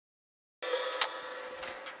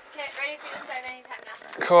can start anytime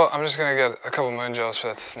now. Cool, I'm just gonna get a couple moon gels for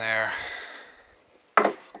that snare.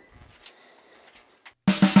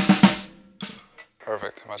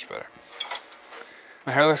 Perfect, much better.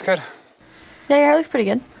 My hair looks good? Yeah, your hair looks pretty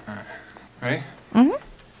good. All right, ready? Mm-hmm.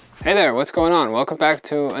 Hey there, what's going on? Welcome back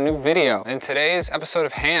to a new video. In today's episode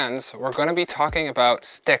of Hands, we're gonna be talking about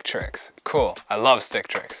stick tricks. Cool, I love stick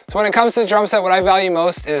tricks. So when it comes to the drum set, what I value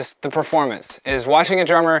most is the performance, is watching a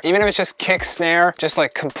drummer, even if it's just kick, snare, just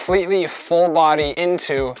like completely full body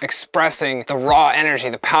into expressing the raw energy,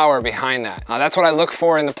 the power behind that. That's what I look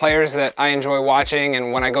for in the players that I enjoy watching,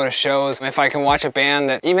 and when I go to shows, if I can watch a band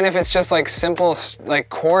that, even if it's just like simple like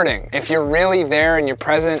chording, if you're really there and you're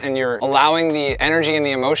present and you're allowing the energy and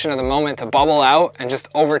the emotion of the moment to bubble out and just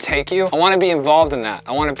overtake you, I want to be involved in that.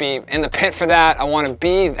 I want to be in the pit for that. I want to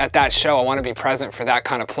be at that show. I want to be present for that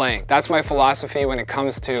kind of playing. That's my philosophy when it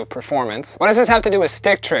comes to performance. What does this have to do with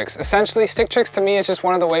stick tricks? Essentially, stick tricks to me is just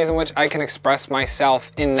one of the ways in which I can express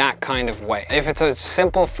myself in that kind of way. If it's a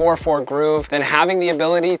simple 4/4 groove, then having the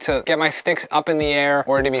ability to get my sticks up in the air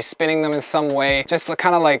or to be spinning them in some way, just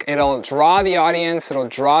kind of like, it'll draw the audience, it'll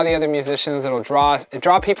draw the other musicians, it'll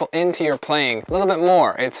draw people into your playing a little bit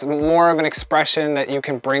more. It's more of an expression that you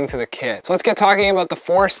can bring to the kit. So let's get talking about the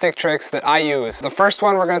 4 stick tricks that I use. The first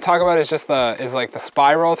one we're going to talk about is just like the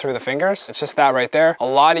spiral through the fingers. It's just that right there. A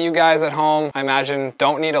lot of you guys at home, I imagine,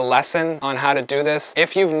 don't need a lesson on how to do this.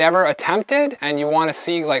 If you've never attempted and you want to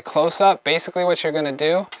see like close up, basically what you're going to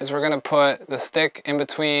do is we're going to put the stick in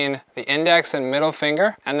between the index and middle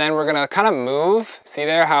finger, and then we're going to kind of move. See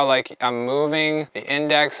there how like I'm moving the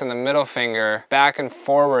index and the middle finger back and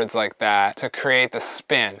forwards like that to create the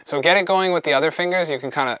spin. So get it going with the other fingers. You can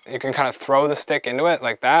kind of throw the stick into it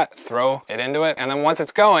like that, throw it into it, and then once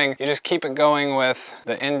it's going, you just keep it going with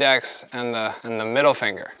the index and the middle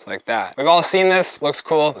finger. It's like that. We've all seen this. Looks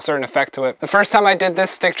cool. A certain effect to it. The first time I did this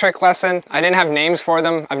stick trick lesson, I didn't have names for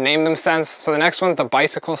them. I've named them since. So the next one's the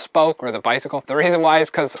bicycle spoke, or the bicycle. The reason why is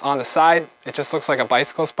because on the side it just looks like a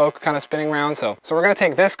bicycle spoke kind of spinning around. So we're gonna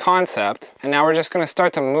take this concept and now we're just gonna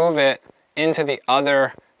start to move it into the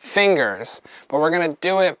other fingers, but we're gonna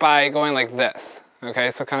do it by going like this. Okay,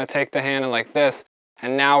 so kind of take the hand and like this,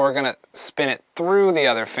 and now we're gonna spin it through the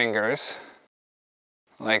other fingers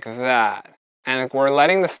like that. And we're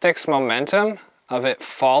letting the stick's momentum of it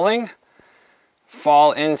fall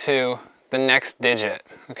into the next digit.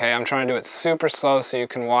 Okay, I'm trying to do it super slow so you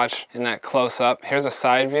can watch in that close up. Here's a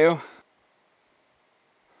side view.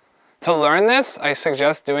 To learn this, I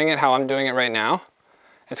suggest doing it how I'm doing it right now.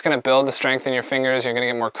 It's going to build the strength in your fingers. You're going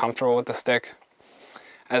to get more comfortable with the stick.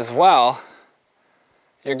 As well,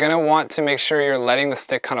 you're going to want to make sure you're letting the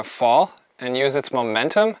stick kind of fall and use its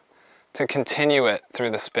momentum to continue it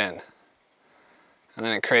through the spin. And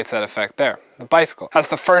then it creates that effect there. The bicycle. That's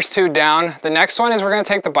the first 2 down. The next one is we're going to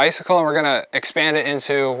take the bicycle and we're going to expand it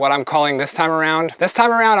into what I'm calling this time around. This time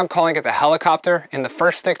around, I'm calling it the helicopter. In the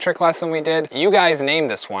first stick trick lesson we did, you guys named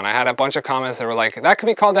this one. I had a bunch of comments that were like, that could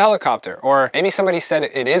be called the helicopter. Or maybe somebody said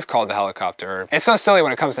it is called the helicopter. It's so silly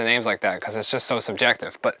when it comes to names like that because it's just so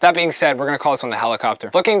subjective. But that being said, we're going to call this one the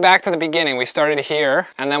helicopter. Looking back to the beginning, we started here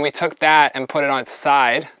and then we took that and put it on its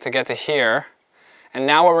side to get to here. And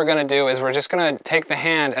now what we're gonna do is we're just gonna take the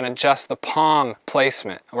hand and adjust the palm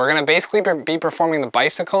placement. We're gonna basically be performing the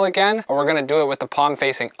bicycle again, or we're gonna do it with the palm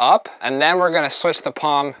facing up, and then we're gonna switch the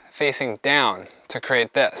palm facing down to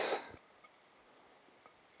create this.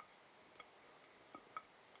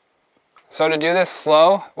 So to do this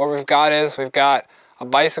slow, what we've got is we've got a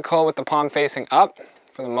bicycle with the palm facing up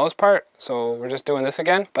for the most part. So we're just doing this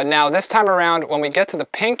again. But now this time around, when we get to the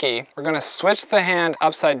pinky, we're gonna switch the hand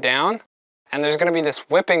upside down, and there's going to be this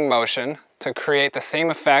whipping motion to create the same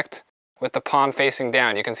effect with the palm facing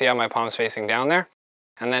down. You can see how my palm's facing down there,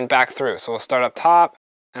 and then back through. So we'll start up top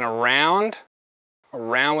and around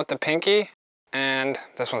with the pinky, and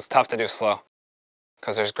this one's tough to do slow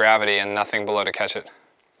because there's gravity and nothing below to catch it.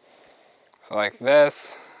 So like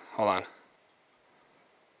this, hold on.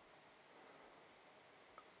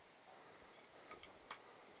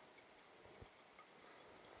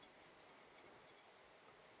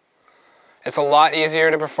 It's a lot easier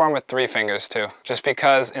to perform with 3 fingers too, just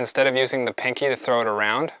because instead of using the pinky to throw it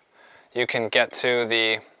around, you can get to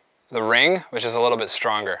the ring, which is a little bit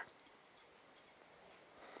stronger.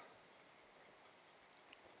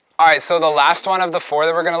 All right, so the last one of the 4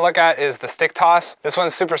 that we're gonna look at is the stick toss. This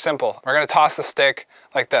one's super simple. We're gonna toss the stick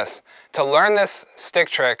like this. To learn this stick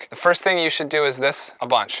trick, the first thing you should do is this a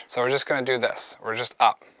bunch. So we're just gonna do this. We're just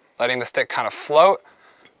up, letting the stick kind of float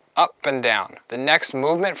up and down. The next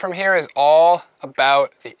movement from here is all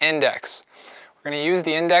about the index. We're going to use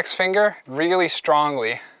the index finger really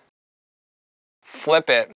strongly, flip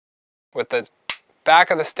it, with the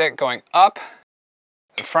back of the stick going up,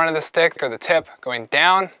 the front of the stick or the tip going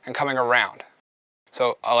down and coming around.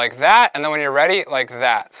 So like that, and then when you're ready, like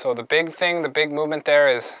that. So the big thing, the big movement there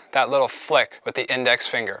is that little flick with the index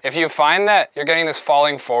finger. If you find that you're getting this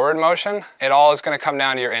falling forward motion, it all is going to come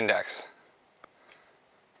down to your index.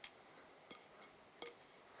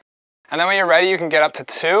 And then when you're ready, you can get up to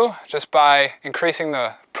 2 just by increasing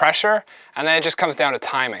the pressure, and then it just comes down to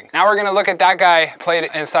timing. Now we're gonna look at that guy played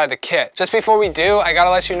inside the kit. Just before we do, I gotta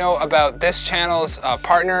let you know about this channel's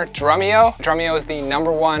partner, Drumeo. Drumeo is the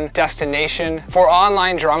 #1 destination for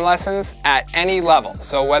online drum lessons at any level.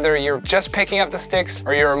 So whether you're just picking up the sticks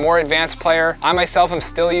or you're a more advanced player, I myself am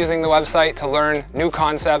still using the website to learn new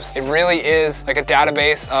concepts. It really is like a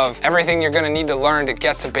database of everything you're gonna need to learn to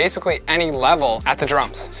get to basically any level at the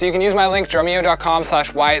drums. So you can use my link,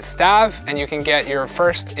 drumeo.com/WyattStav, and you can get your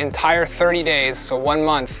first entire 30 days, so 1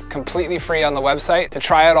 month, completely free on the website to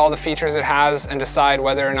try out all the features it has and decide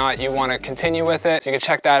whether or not you want to continue with it. So you can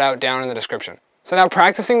check that out down in the description. So now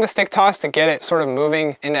practicing the stick toss to get it sort of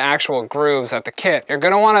moving into actual grooves at the kit, you're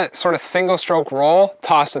going to want to sort of single stroke roll,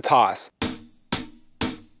 toss to toss.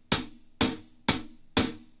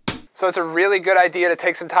 So it's a really good idea to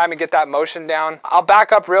take some time and get that motion down. I'll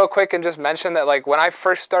back up real quick and just mention that like when I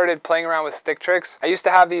first started playing around with stick tricks, I used to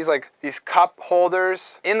have these cup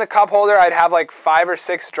holders. In the cup holder, I'd have like 5 or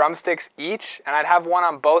 6 drumsticks each, and I'd have one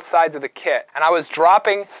on both sides of the kit. And I was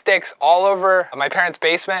dropping sticks all over my parents'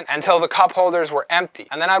 basement until the cup holders were empty.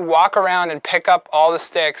 And then I'd walk around and pick up all the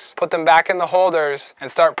sticks, put them back in the holders,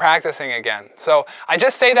 and start practicing again. So I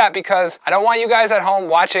just say that because I don't want you guys at home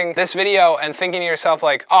watching this video and thinking to yourself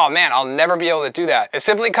like, oh man, I'll never be able to do that. It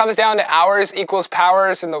simply comes down to hours equals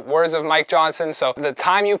powers in the words of Mike Johnson. So the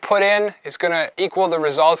time you put in is gonna equal the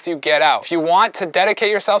results you get out. If you want to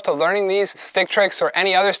dedicate yourself to learning these stick tricks or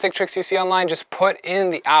any other stick tricks you see online, just put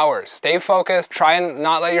in the hours. Stay focused, try and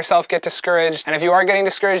not let yourself get discouraged. And if you are getting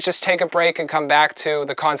discouraged, just take a break and come back to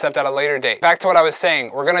the concept at a later date. Back to what I was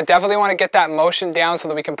saying, we're gonna definitely wanna get that motion down so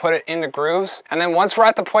that we can put it in the grooves. And then once we're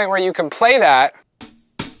at the point where you can play that,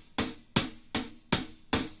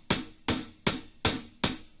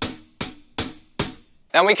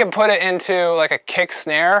 then we can put it into like a kick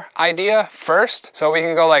snare idea first. So we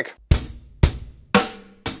can go like,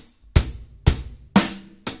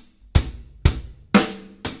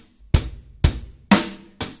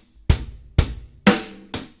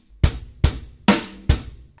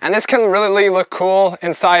 and this can really look cool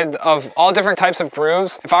inside of all different types of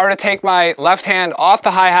grooves. If I were to take my left hand off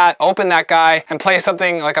the hi-hat, open that guy, and play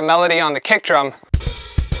something like a melody on the kick drum,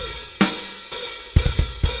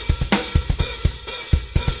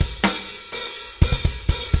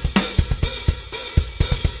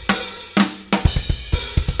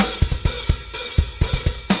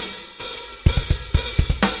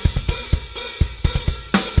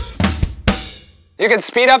 you can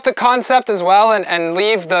speed up the concept as well and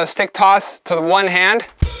leave the stick toss to the one hand.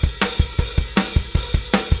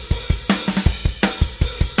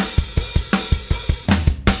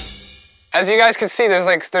 As you guys can see,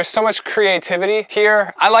 there's so much creativity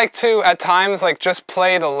here. I like to, at times, like just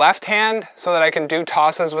play the left hand so that I can do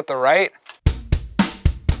tosses with the right.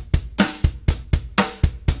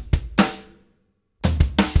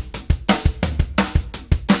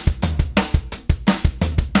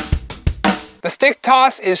 The stick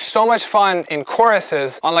toss is so much fun in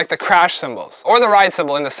choruses on like the crash cymbals or the ride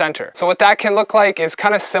cymbal in the center. So what that can look like is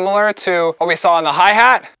kind of similar to what we saw on the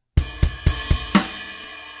hi-hat.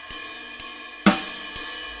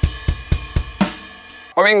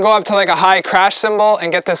 Or we can go up to like a high crash cymbal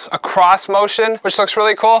and get this across motion, which looks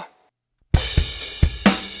really cool.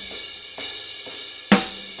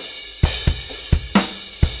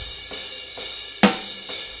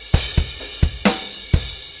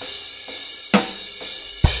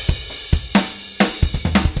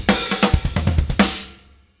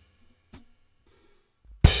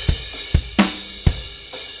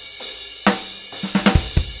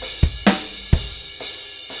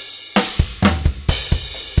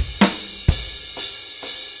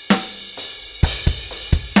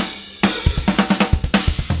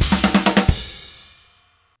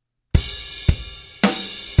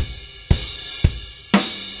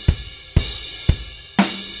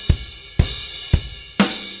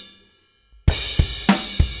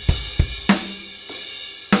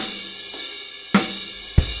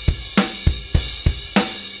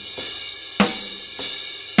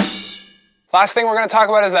 Last thing we're going to talk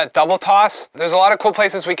about is that double toss. There's a lot of cool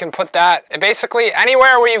places we can put that. Basically,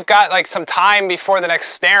 anywhere where you've got like some time before the next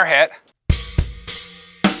snare hit.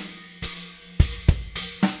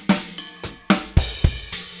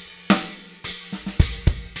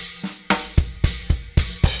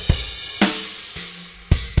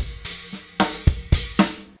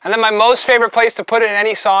 And then my most favorite place to put it in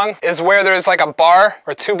any song is where there's like a bar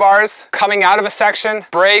or 2 bars coming out of a section,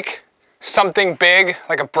 break, something big,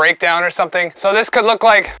 like a breakdown or something. So this could look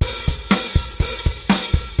like...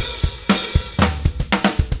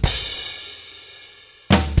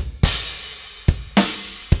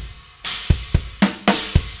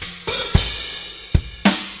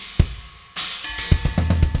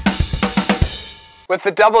 With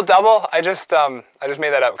the double-double, I just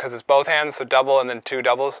made that up because it's both hands, so double and then 2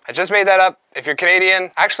 doubles. I just made that up. If you're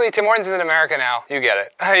Canadian, actually Tim Hortons is in America now. You get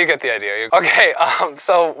it. You get the idea. Okay,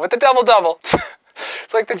 so with the double-double,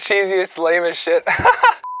 it's like the cheesiest, lamest shit.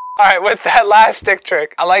 All right, with that last stick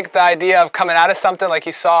trick, I like the idea of coming out of something like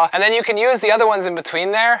you saw, and then you can use the other ones in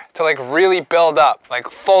between there to like really build up, like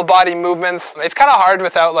full body movements. It's kind of hard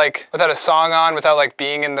without a song on, without like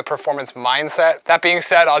being in the performance mindset. That being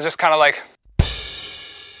said, I'll just kind of like...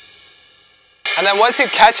 And then once you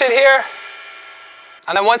catch it here,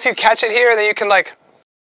 then you can like,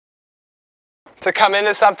 to come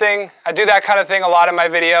into something. I do that kind of thing a lot in my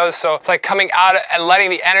videos, so it's like coming out and letting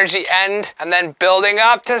the energy end, and then building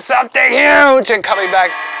up to something huge and coming back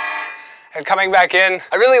in.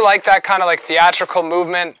 I really like that kind of like theatrical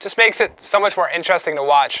movement. Just makes it so much more interesting to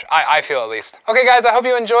watch, I feel at least. Okay guys, I hope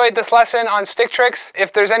you enjoyed this lesson on stick tricks.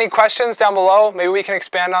 If there's any questions down below, maybe we can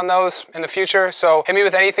expand on those in the future. So hit me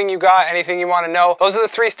with anything you got, anything you want to know. Those are the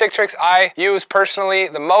 3 stick tricks I use personally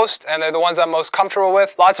the most, and they're the ones I'm most comfortable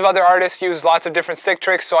with. Lots of other artists use lots of different stick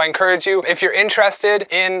tricks, so I encourage you, if you're interested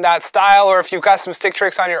in that style, or if you've got some stick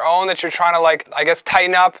tricks on your own that you're trying to like, I guess,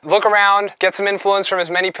 tighten up, look around, get some influence from as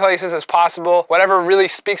many places as possible. Whatever really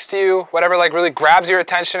speaks to you, whatever like really grabs your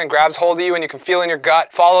attention and grabs hold of you and you can feel in your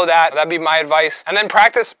gut, follow that. That'd be my advice. And then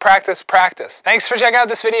practice, practice, practice. Thanks for checking out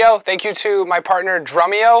this video. Thank you to my partner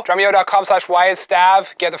Drumeo,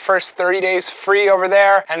 drumeo.com/WyattStav. Get the first 30 days free over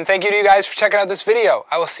there. And thank you to you guys for checking out this video.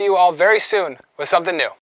 I will see you all very soon with something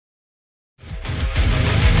new.